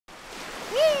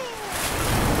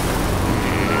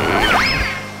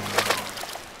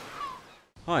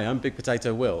Hi, I'm Big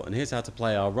Potato Will, and here's how to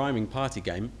play our rhyming party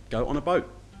game, Go on a Boat.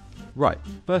 Right,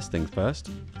 first things first,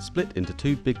 split into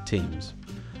two big teams.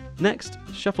 Next,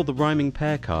 shuffle the rhyming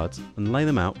pair cards and lay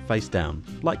them out face down,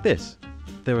 like this.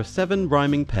 There are 7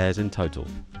 rhyming pairs in total.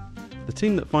 The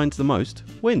team that finds the most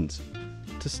wins.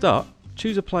 To start,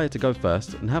 choose a player to go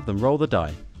first and have them roll the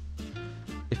die.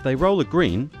 If they roll a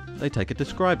green, they take a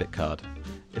Describe It card.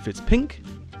 If it's pink,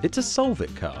 it's a Solve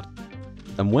It card.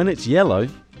 And when it's yellow,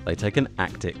 they take an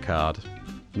Act It card.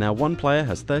 Now one player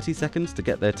has 30 seconds to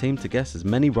get their team to guess as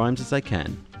many rhymes as they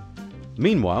can.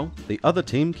 Meanwhile, the other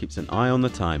team keeps an eye on the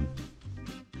time.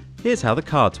 Here's how the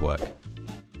cards work.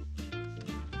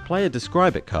 Play a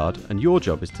Describe It card, and your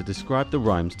job is to describe the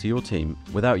rhymes to your team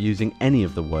without using any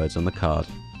of the words on the card.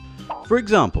 For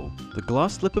example, the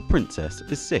glass slipper princess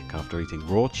is sick after eating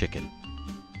raw chicken.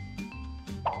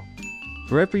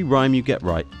 For every rhyme you get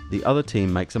right, the other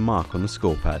team makes a mark on the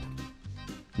score pad.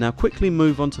 Now quickly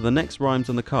move on to the next rhymes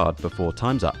on the card before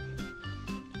time's up.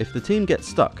 If the team gets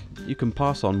stuck, you can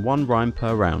pass on 1 rhyme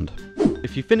per round.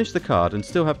 If you finish the card and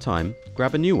still have time,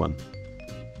 grab a new one.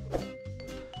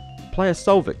 Play a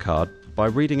Solve It card by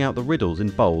reading out the riddles in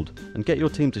bold and get your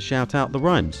team to shout out the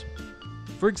rhymes.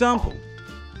 For example,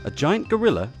 a giant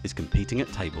gorilla is competing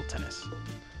at table tennis.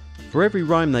 For every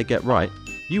rhyme they get right,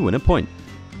 you win a point.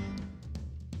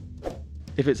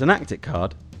 If it's an Act It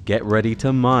card, get ready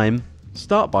to mime.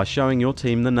 Start by showing your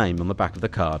team the name on the back of the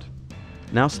card.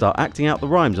 Now start acting out the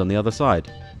rhymes on the other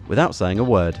side, without saying a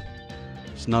word.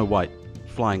 Snow White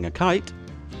flying a kite,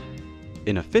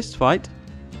 in a fist fight,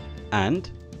 and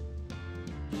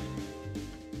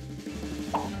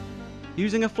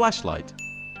using a flashlight.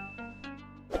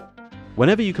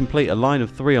 Whenever you complete a line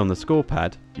of 3 on the score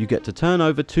pad, you get to turn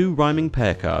over 2 rhyming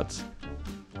pair cards.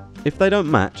 If they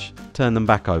don't match, turn them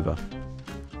back over.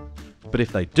 But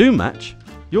if they do match,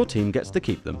 your team gets to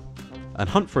keep them, and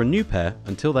hunt for a new pair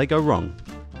until they go wrong.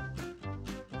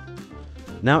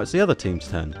 Now it's the other team's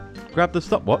turn. Grab the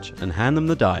stopwatch and hand them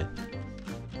the die.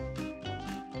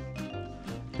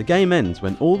 The game ends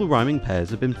when all the rhyming pairs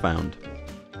have been found.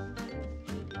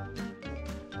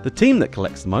 The team that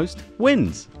collects the most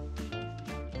wins!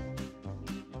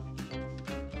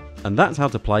 And that's how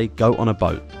to play Go on a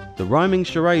Boat, the rhyming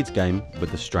charades game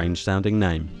with the strange sounding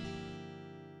name.